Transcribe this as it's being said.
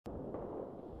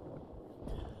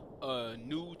A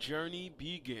new journey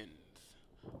begins.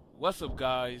 What's up,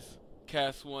 guys?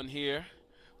 Cast One here,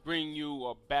 bringing you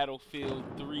a Battlefield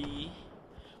 3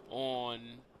 on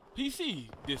PC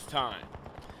this time.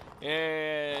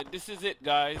 And this is it,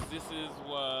 guys. This is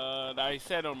what I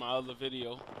said on my other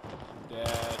video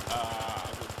that I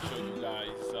would show you guys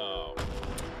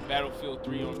Battlefield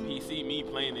 3 on PC, me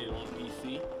playing it on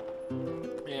PC.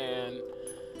 And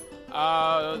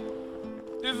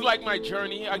this is like my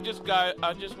journey. I just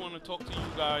want to talk to you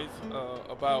guys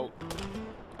about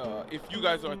if you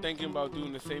guys are thinking about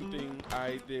doing the same thing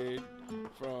I did,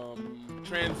 from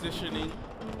transitioning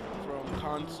from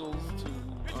consoles to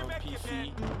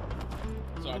PC.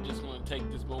 So I just want to take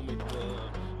this moment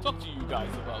to talk to you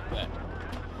guys about that.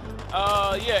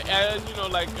 Yeah, as you know,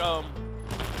 like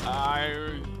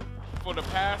I for the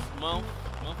past month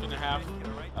and a half,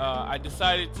 I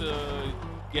decided to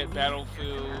get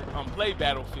play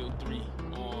Battlefield 3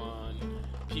 on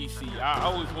PC. I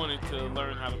always wanted to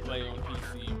learn how to play on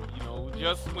PC. You know,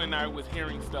 just when I was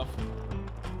hearing stuff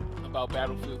about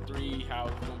Battlefield 3, how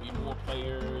it's gonna be more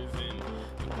players and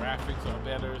the graphics are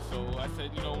better. So I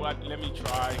said, you know what, let me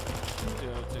try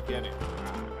to get it.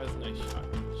 That's a nice shot.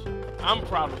 I'm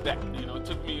proud of that. You know, it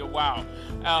took me a while.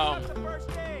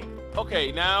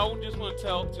 Okay, now just want to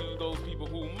tell to those people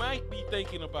who might be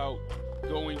thinking about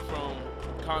going from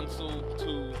console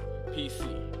to PC.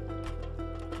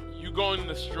 You're going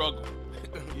to struggle,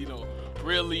 you know,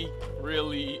 really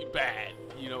bad.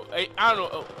 You know, I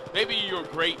don't know, maybe you're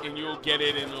great and you'll get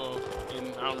it in I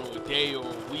don't know, a day or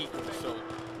a week or so.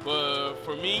 But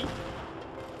for me,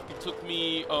 it took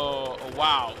me a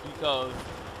while because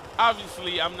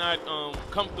obviously I'm not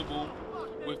comfortable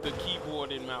with the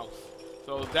keyboard and mouse.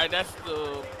 So that's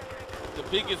the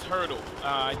biggest hurdle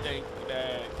I think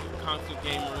that console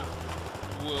gamers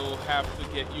will have to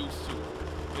get used to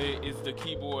is the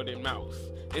keyboard and mouse.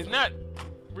 It's not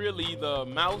really the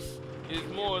mouse, it's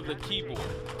more the keyboard,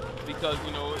 because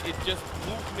you know, it just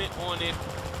movement on it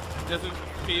doesn't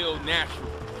feel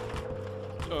natural.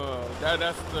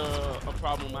 That's a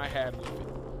problem I had with it.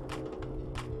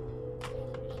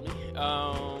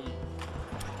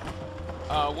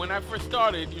 When I first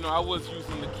started, you know, I was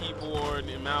using the keyboard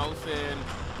and mouse, and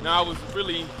now I was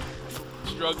really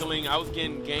struggling. I was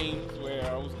getting games where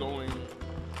I was going,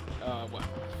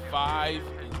 5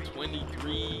 and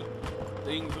 23,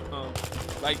 things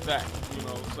like that, you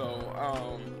know. So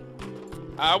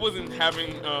I wasn't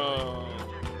having a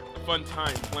fun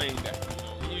time playing that.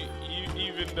 You know,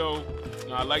 even though you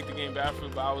know, I like the game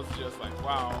Battlefield, but I was just like,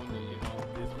 wow, you know,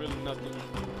 there's really nothing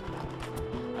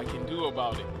I can do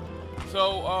about it.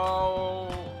 So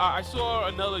I saw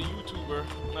another YouTuber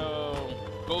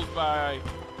goes by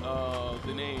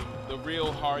the name The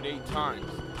Real Hard 8 Times,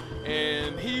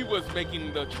 and he was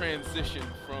making the transition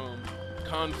from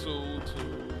console to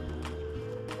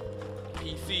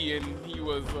PC, and he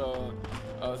was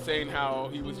saying how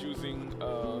he was using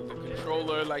the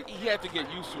controller. Like, he had to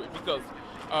get used to it because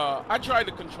I tried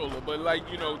the controller, but like,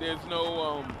 you know, there's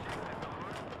no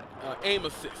aim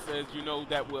assist, as you know,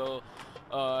 that will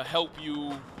help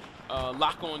you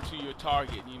lock onto your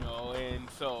target, you know. And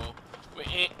so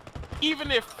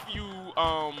even if you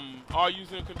are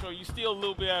using a controller, you're still a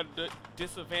little bit at a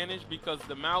disadvantage because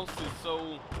the mouse is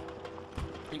so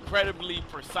incredibly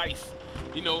precise.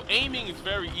 You know, aiming is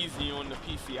very easy on the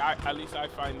PC. At least I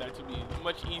find that to be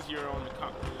much easier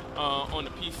on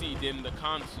the PC than the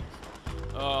consoles.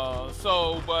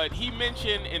 But he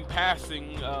mentioned in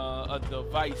passing a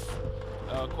device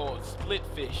called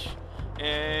Splitfish.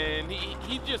 And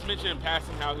he just mentioned in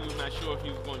passing how he was not sure if he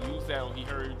was going to use that, or he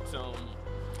heard some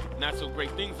not so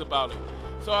great things about it.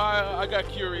 So I got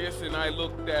curious and I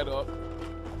looked that up,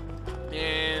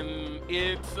 and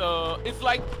it's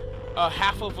like a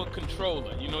half of a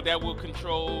controller, you know, that will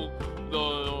control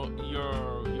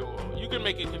you can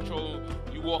make it control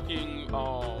you walking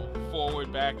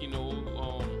forward, back, you know,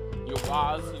 your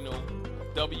WASD, you know,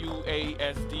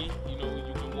 WASD, you know,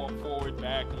 you can walk forward,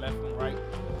 back, left and right.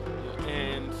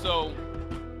 And so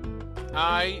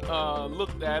I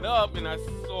looked that up, and I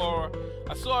saw it,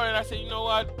 and I said, you know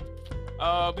what?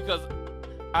 Because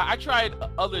I tried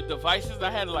other devices.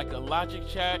 I had like a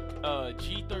Logitech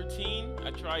G13.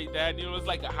 I tried that. You know, it was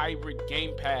like a hybrid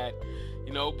gamepad,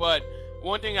 you know. But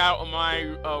one thing out,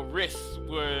 my wrists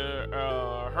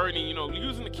were hurting. You know,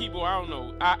 using the keyboard. I don't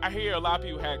know. I hear a lot of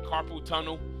people had carpal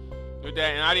tunnel with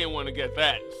that, and I didn't want to get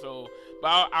that. So.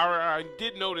 But I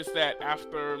did notice that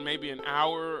after maybe an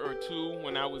hour or two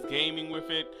when I was gaming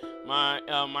with it,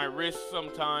 my wrists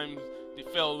sometimes they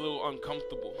felt a little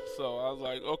uncomfortable. So I was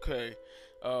like, okay,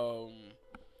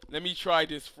 let me try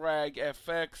this Frag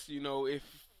FX. You know, if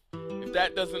If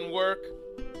that doesn't work,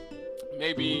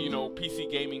 maybe, you know,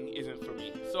 PC gaming isn't for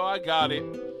me. So I got it,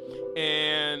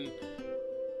 and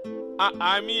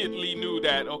I immediately knew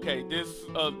that, okay, this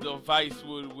device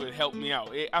would help me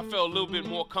out. I felt a little bit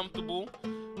more comfortable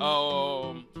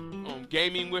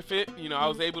gaming with it. You know, I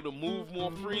was able to move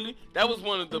more freely. That was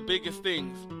one of the biggest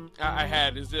things I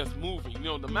had, is just moving. You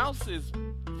know, the mouse is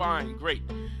fine, great,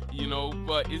 you know,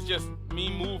 but it's just me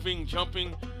moving,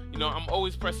 jumping. You know, I'm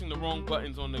always pressing the wrong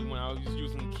buttons on when I was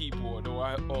using the keyboard,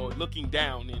 or looking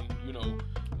down, and, you know,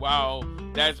 while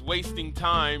that's wasting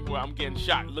time where I'm getting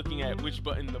shot looking at which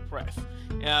button to press.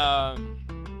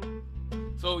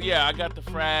 So yeah, I got the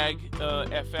Frag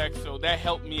FX, so that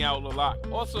helped me out a lot.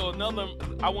 Also, another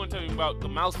I want to tell you about the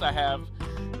mouse I have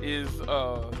is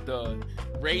the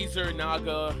Razer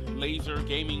Naga laser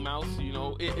gaming mouse. You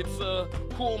know, it's a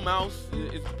cool mouse.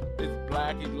 It's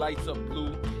black, it lights up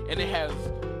blue, and it has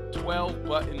 12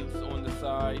 buttons on the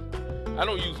side. I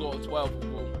don't use all 12 of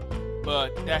them,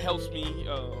 but that helps me.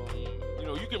 You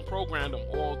know, you can program them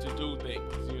all to do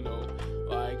things. You know,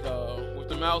 like with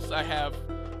the mouse I have,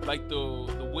 like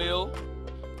the wheel.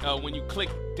 When you click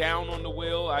down on the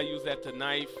wheel, I use that to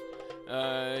knife.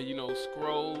 You know,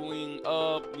 scrolling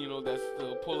up, you know, that's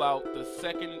to pull out the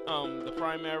the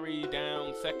primary,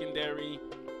 down, secondary.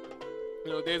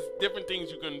 You know, there's different things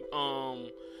you can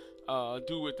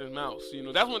do with the mouse. You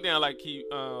know, that's one thing I like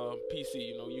PC.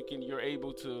 You know, you're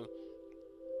able to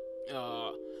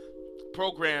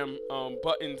program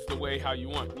buttons the way how you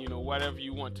want. You know, whatever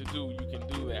you want to do, you can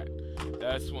do that.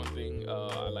 That's one thing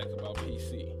I like about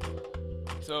PC.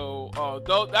 So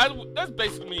though that's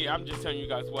basically, I'm just telling you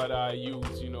guys what I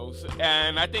use, you know,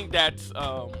 and I think that's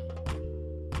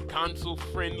console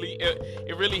friendly.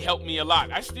 It really helped me a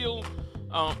lot. I still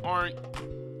aren't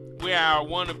where I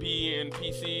want to be in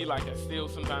PC. Like, I still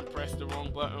sometimes press the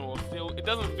wrong button, or still it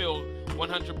doesn't feel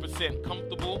 100%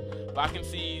 comfortable. But I can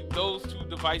see those two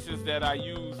devices that I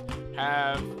use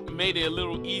have made it a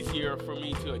little easier for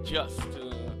me to adjust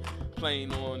to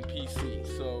playing on PC.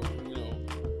 So, you know,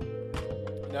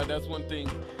 that's one thing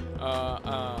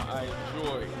I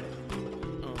enjoy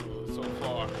so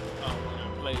far when I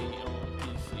play on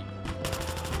PC.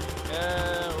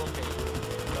 Okay.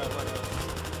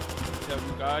 Tell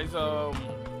you guys,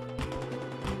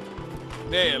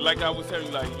 yeah, like I was telling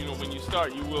you, like, you know, when you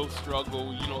start, you will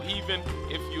struggle. You know, even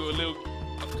if you're a little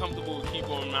comfortable with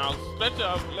keyboard and mouse. Let's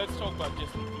talk about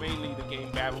just mainly the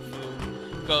game Battlefield,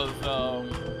 because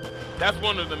that's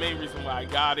one of the main reasons why I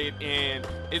got it. And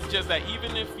it's just that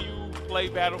even if you play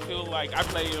Battlefield, like I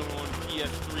play it on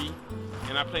PS3,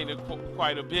 and I played it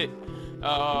quite a bit.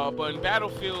 But in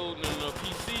Battlefield and the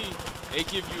PC, they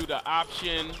give you the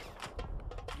option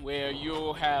where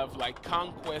you'll have like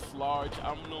Conquest Large.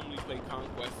 I don't normally play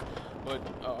Conquest, but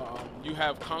you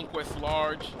have Conquest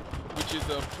Large, which is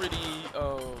a pretty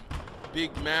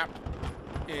big map,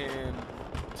 and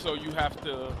so you have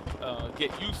to get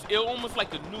used. It's almost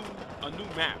like a new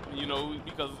map, you know,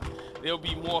 because there'll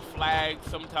be more flags.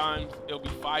 Sometimes there'll be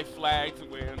 5 flags,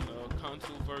 where in the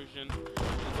console version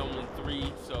it's only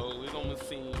 3. So it almost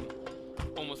seems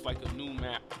almost like a new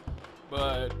map,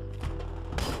 but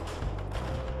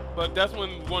that's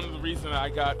one of the reasons I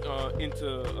got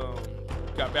into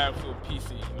Battlefield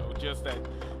PC. You know, just that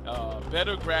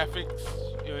better graphics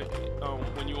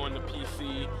when you're on the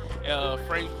PC,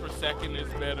 frames per second is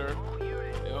better,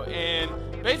 you know, and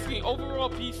basically overall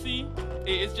PC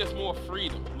it's just more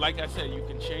freedom. Like I said, you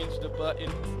can change the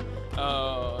buttons.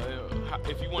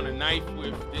 If you want a knife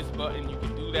with this button, you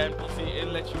can do that in PC. It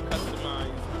lets you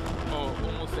customize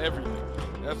almost everything.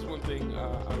 That's one thing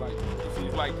I like.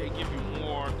 It's like they give you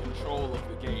more control of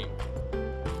the game.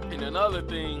 And another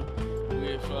thing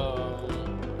with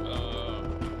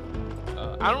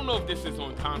I don't know if this is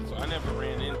on console. I never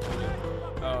ran into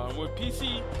it. With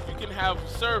PC, you can have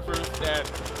servers that,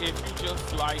 if you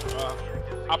just like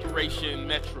Operation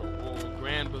Metro or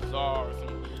Grand Bazaar or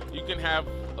something, you can have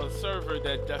a server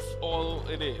that's all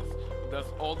it is. That's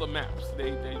all the maps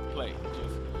they play.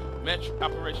 Just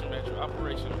Operation Metro,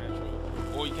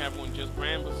 or you can have one just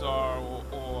Grand Bazaar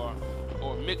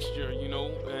or mixture, you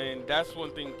know. And that's one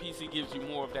thing, PC gives you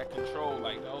more of that control.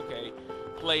 Like, okay,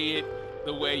 play it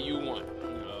the way you want.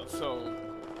 So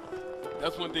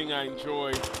that's one thing I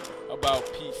enjoy about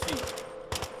PC.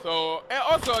 So, and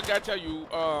also I gotta tell you,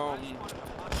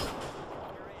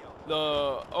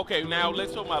 okay, now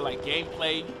let's talk about like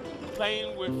gameplay.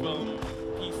 Playing with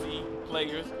PC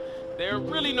players, they're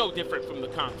really no different from the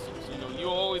consoles. You know, you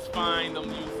always find them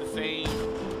use the same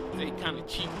kind of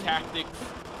cheap tactics.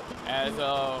 as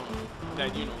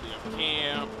that they're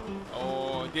camp,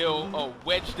 or they'll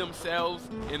wedge themselves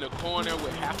in a corner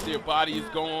where half their body is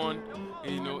gone,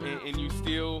 and you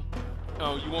still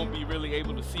you won't be really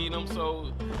able to see them.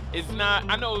 So it's not.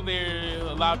 I know there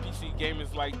a lot of PC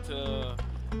gamers like to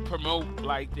promote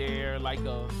like they're like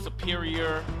a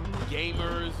superior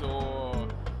gamers, or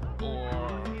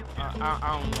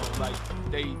I don't know, like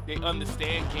they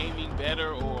understand gaming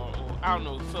better, or I don't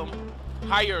know, some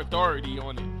higher authority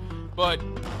on it. But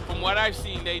from what I've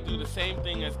seen, they do the same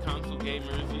thing as console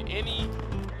gamers. Any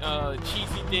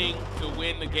cheesy thing to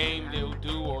win the game, they'll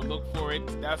do or look for it.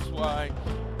 That's why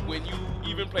when you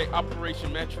even play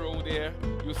Operation Metro there,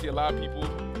 you'll see a lot of people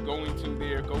going to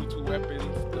their go-to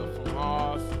weapons, the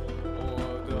FAMAS,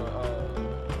 or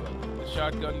the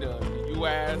shotgun, the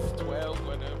UAS-12,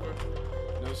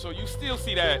 whatever. So you still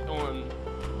see that on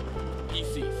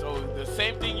PC. So the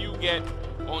same thing you get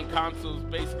on consoles,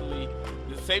 basically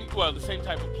the same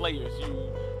type of players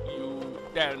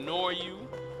that annoy you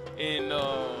in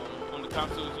on the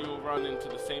consoles, you'll run into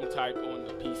the same type on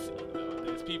the PC.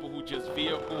 There's people who just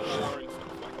vehicle more and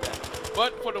stuff like that.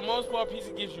 But for the most part,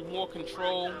 PC gives you more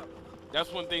control.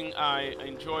 That's one thing I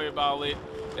enjoy about it,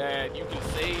 that you can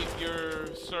save your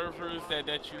servers that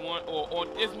you want, or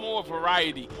there's more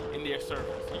variety in their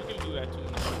servers. You can do that too,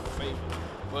 save it,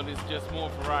 but it's just more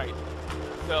variety.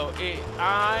 So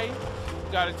I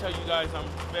gotta tell you guys, I'm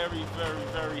very, very,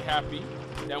 very happy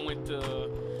that I went to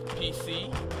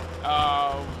PC.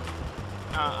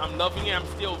 I'm loving it. I'm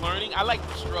still learning. I like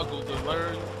the struggle to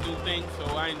learn new things,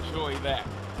 so I enjoy that.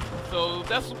 So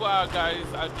that's why, guys,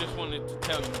 I just wanted to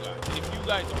tell you guys, if you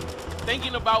guys are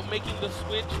thinking about making the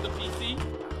switch to PC,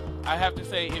 I have to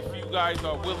say, if you guys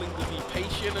are willing to be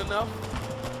patient enough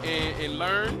and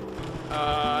learn,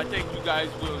 I think you guys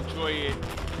will enjoy it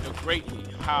greatly,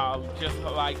 just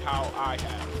like how I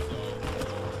have.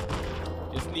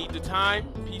 So just need the time.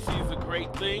 PC is a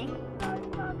great thing.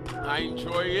 I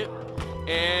enjoy it,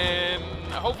 and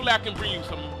hopefully I can bring you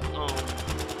some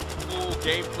full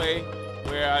gameplay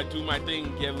where I do my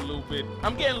thing and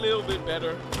I'm getting a little bit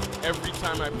better every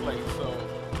time I play, so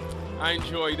I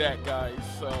enjoy that, guys.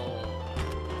 So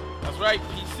that's right,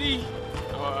 PC.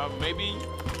 Maybe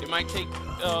it might take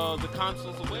the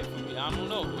consoles away from me. I don't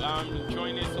know. I'm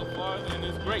enjoying it so far, and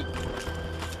it's great.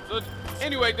 So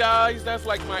anyway, guys, that's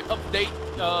like my update.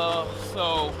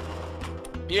 So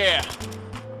yeah,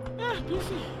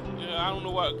 PC. I don't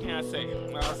know what can I say.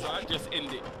 So I just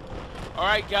end it. All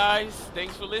right, guys,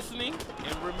 thanks for listening,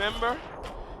 and remember,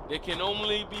 there can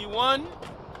only be one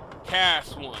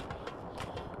Cast One.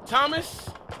 Thomas,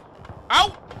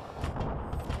 out.